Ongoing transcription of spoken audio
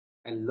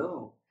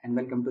Hello and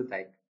welcome to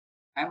TAIK.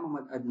 I'm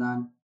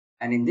Adnan,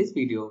 and in this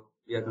video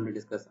we are going to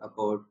discuss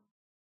about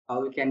how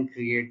we can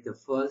create the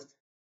first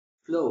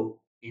flow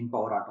in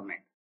Power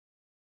Automate.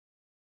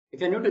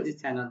 If you're new to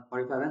this channel or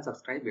if you haven't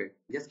subscribed yet,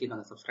 just click on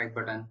the subscribe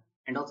button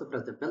and also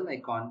press the bell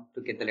icon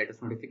to get the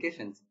latest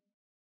notifications.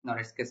 Now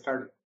let's get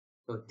started.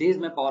 So this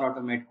is my Power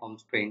Automate home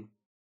screen,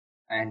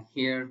 and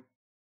here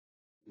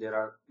there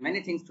are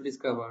many things to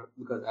discover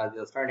because as we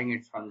are starting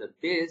it from the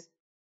base,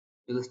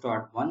 we will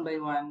start one by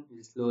one. We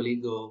will slowly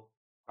go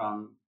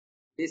from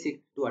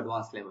basic to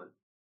advanced level,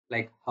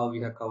 like how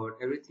we have covered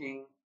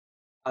everything,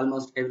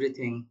 almost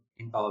everything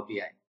in Power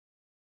BI.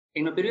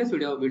 In my previous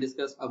video, we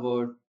discussed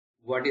about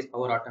what is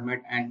Power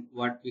Automate and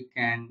what we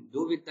can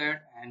do with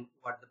that and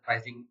what the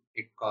pricing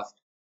it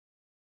cost.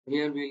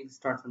 Here we'll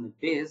start from the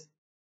base.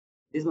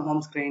 This is my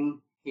home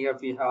screen. Here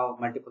we have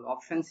multiple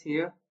options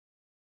here.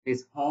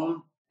 This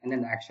home and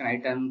then the action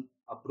item,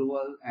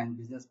 approval and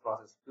business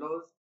process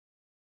flows.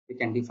 We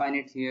can define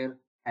it here,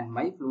 and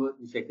my flow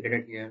which I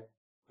created here. If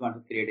you want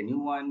to create a new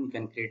one, you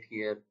can create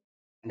here.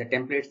 And the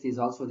templates is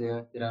also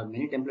there. There are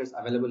many templates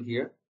available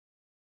here,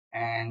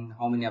 and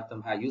how many of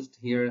them are used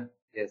here?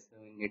 Yes,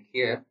 showing it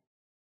here.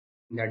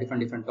 And there are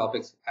different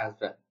topics as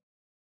well.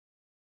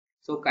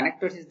 So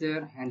connectors is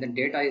there, and the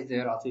data is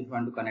there. Also, if you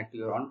want to connect to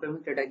your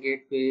on-premise data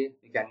gateway,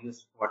 you can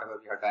use whatever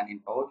we have done in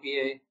Power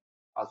BI.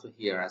 Also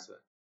here as well.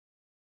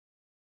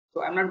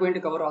 So I'm not going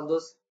to cover all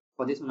those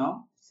for this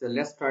now. So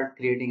let's start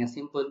creating a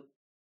simple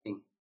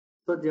thing.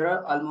 So there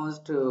are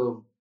almost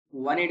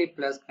 180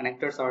 plus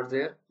connectors out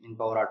there in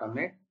Power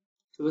Automate.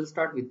 So we'll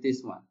start with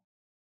this one.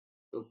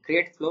 So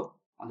create flow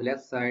on the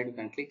left side, you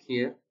can click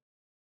here.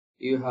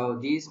 You have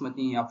these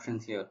many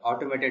options here.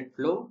 Automated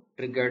flow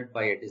triggered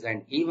by a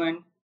designed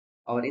event,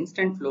 or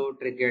instant flow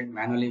triggered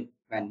manually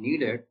when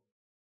needed.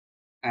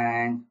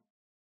 And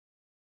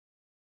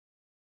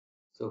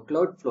so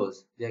cloud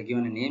flows, they are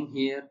given a name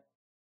here.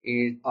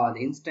 Are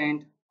the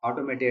instant,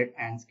 automated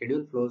and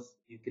scheduled flows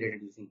you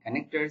created using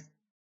connectors.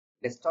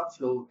 Desktop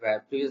flow,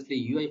 where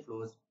previously UI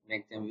flows,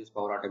 make them use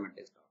Power Automate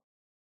Desktop.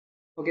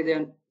 Okay, they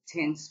have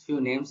changed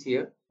few names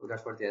here, so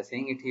that's what they are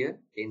saying it here.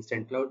 The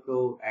instant cloud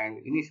flow,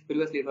 and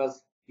previously it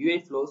was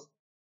UI flows,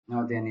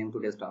 now they are named to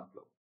desktop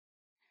flow.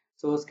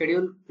 So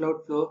scheduled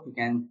cloud flow, you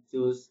can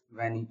choose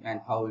when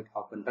and how it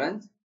often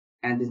runs,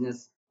 and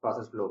business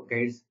process flow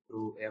guides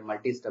through a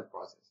multi-step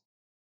process.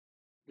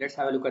 Let's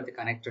have a look at the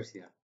connectors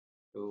here.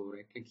 So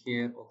right click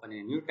here, open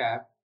a new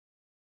tab.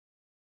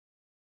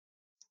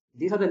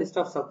 These are the list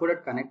of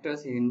supported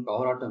connectors in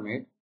Power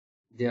Automate.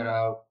 There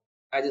are,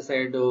 as I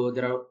said,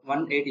 there are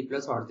 180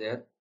 plus out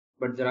there,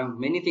 but there are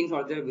many things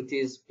out there which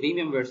is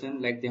premium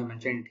version, like they have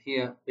mentioned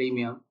here,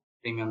 premium.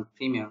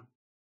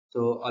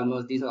 So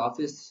almost these are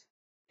Office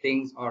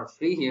things are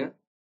free here,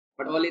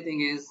 but only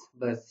thing is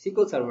the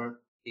SQL Server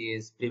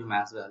is premium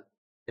as well.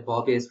 The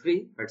Power BI is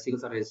free, but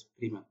SQL Server is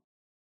premium.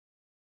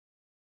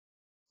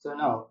 So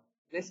now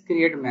let's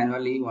create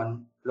manually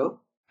one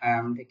flow. I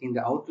am taking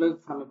the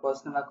Outlook from a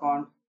personal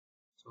account.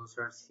 So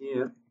search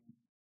here,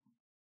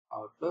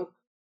 Outlook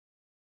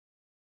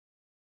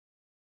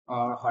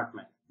or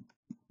Hotmail.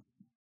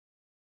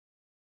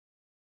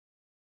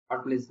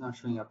 Hotmail is not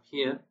showing up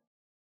here.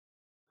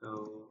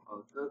 So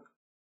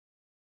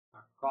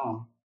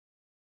outlook.com.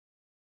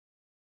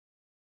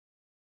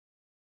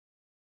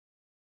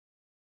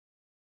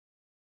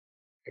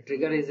 A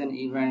trigger is an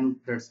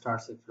event that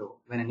starts a flow.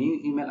 When a new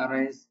email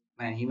arrives,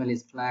 when an email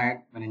is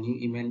flagged, when a new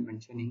email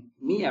mentioning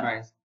me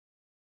arrives,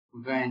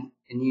 when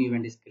a new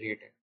event is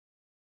created.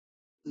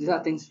 These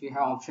are things we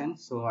have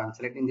options. So I'm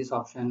selecting this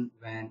option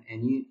when a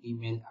new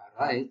email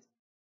arrives.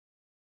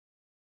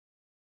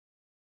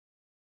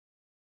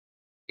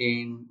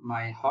 In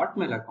my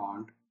Hotmail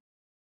account,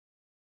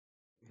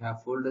 we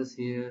have folders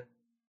here.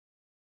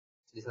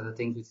 So these are the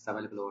things which is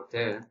available over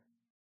there.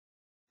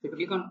 So if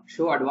you click on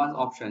show advanced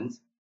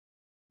options,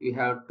 we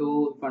have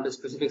to want to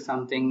specific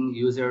something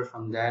user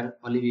from there.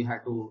 Only we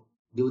have to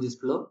do this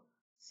flow.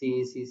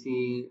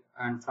 See,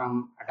 and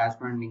from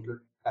attachment include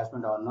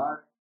attachment or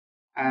not,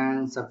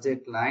 and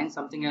subject line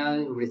something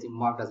else. If it is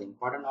marked as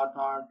important or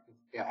not,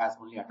 if it has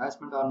only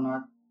attachment or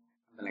not,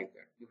 something like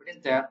that. If it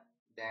is there,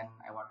 then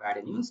I want to add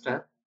a new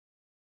step.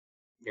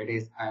 That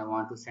is, I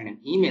want to send an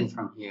email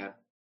from here.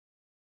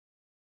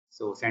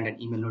 So send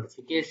an email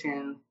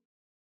notification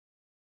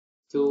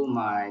to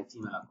my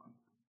Gmail account.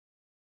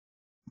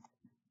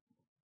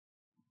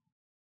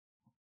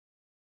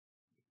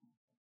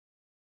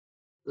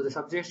 So the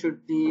subject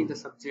should be the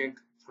subject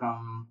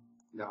from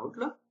the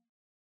Outlook,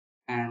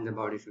 and the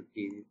body should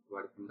be the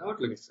body from the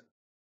Outlook itself.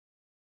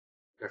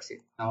 That's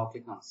it. Now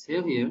click on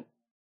save here.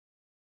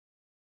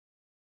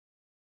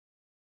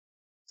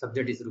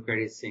 Subject is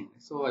required is saying.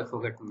 So I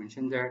forgot to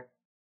mention that.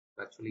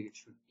 Actually, it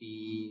should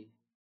be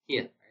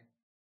here, right?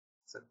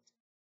 Subject,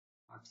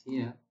 not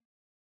here.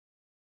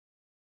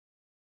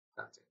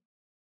 Subject.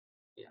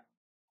 Yeah.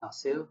 Now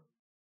save.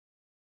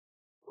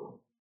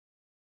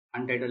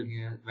 Untitled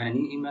here. When a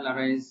new email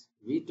arrives,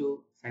 we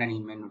too send an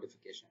email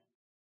notification.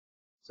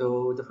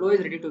 So the flow is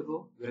ready to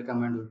go. We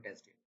recommend you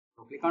test it.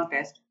 So click on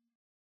test.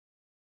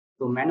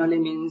 So manually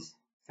means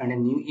send a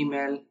new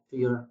email to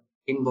your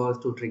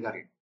inbox to trigger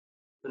it.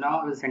 So now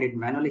I will send it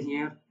manually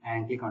here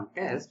and click on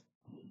test.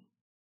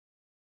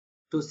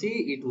 To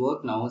see it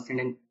work now, send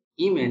an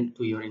email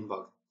to your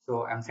inbox.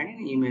 So I'm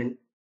sending an email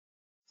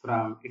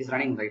from, it is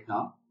running right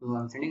now. So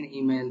I'm sending an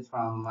email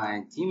from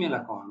my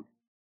Gmail account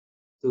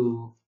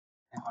to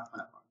my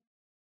Hotmail account.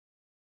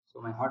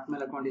 So my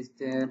Hotmail account is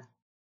there.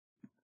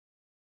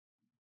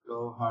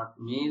 So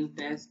Hotmail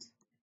test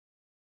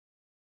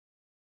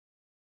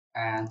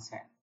and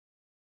send.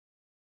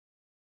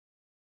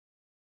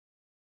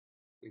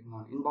 Click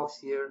on inbox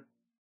here.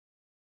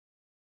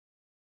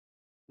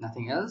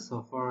 Nothing else.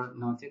 So for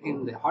now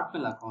checking the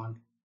Hotmail account,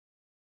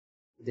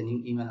 the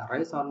new email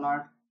arrives or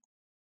not.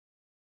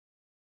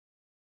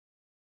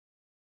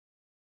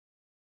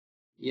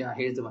 Yeah,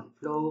 here's the one.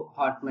 Flow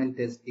Hotmail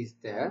test is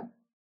there.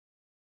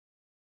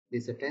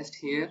 There's a test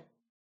here.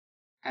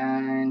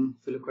 And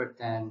if you look at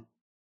then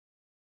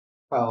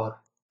power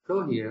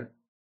flow here,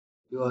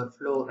 your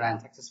flow ran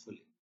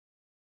successfully,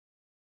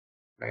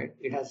 right?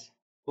 It has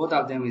both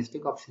of them is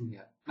tick option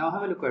here. Now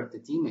have a look at the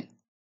Gmail.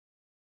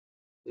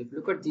 If you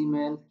look at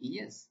Gmail,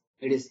 yes,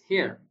 it is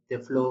here, the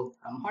flow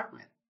from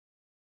Hotmail.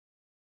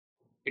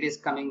 It is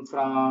coming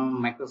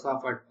from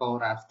Microsoft at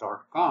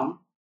powerapps.com.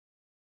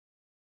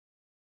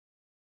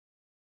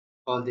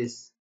 All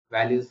these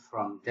values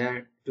from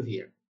there to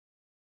here.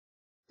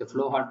 The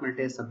flow Hotmail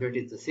test subject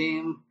is the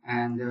same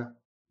and the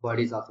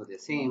body is also the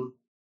same.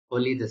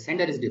 Only the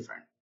sender is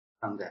different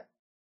from there.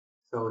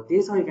 So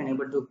this is how you can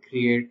able to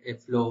create a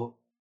flow.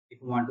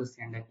 If you want to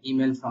send an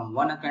email from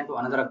one account to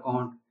another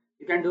account,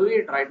 you can do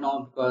it right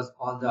now because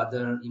all the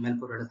other email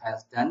providers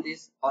has done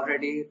this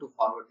already to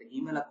forward the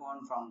email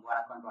account from one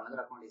account to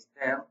another account is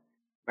there.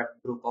 But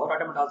through Power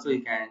Automate also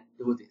you can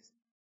do this.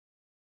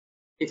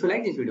 If you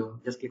like this video,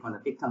 just click on the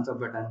big thumbs up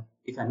button.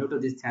 If you are new to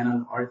this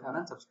channel or if you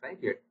haven't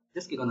subscribed yet,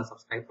 just click on the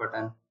subscribe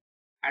button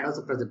and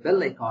also press the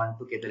bell icon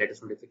to get the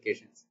latest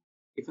notifications.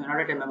 If you're not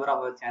yet a member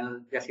of our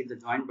channel, just hit the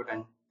join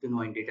button to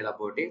know in detail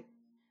about it.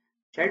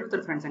 Share it with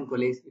your friends and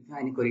colleagues. If you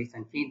have any queries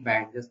and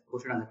feedback, just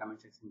post it on the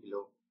comment section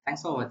below.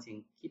 Thanks for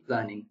watching. Keep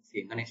learning. See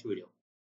you in the next video.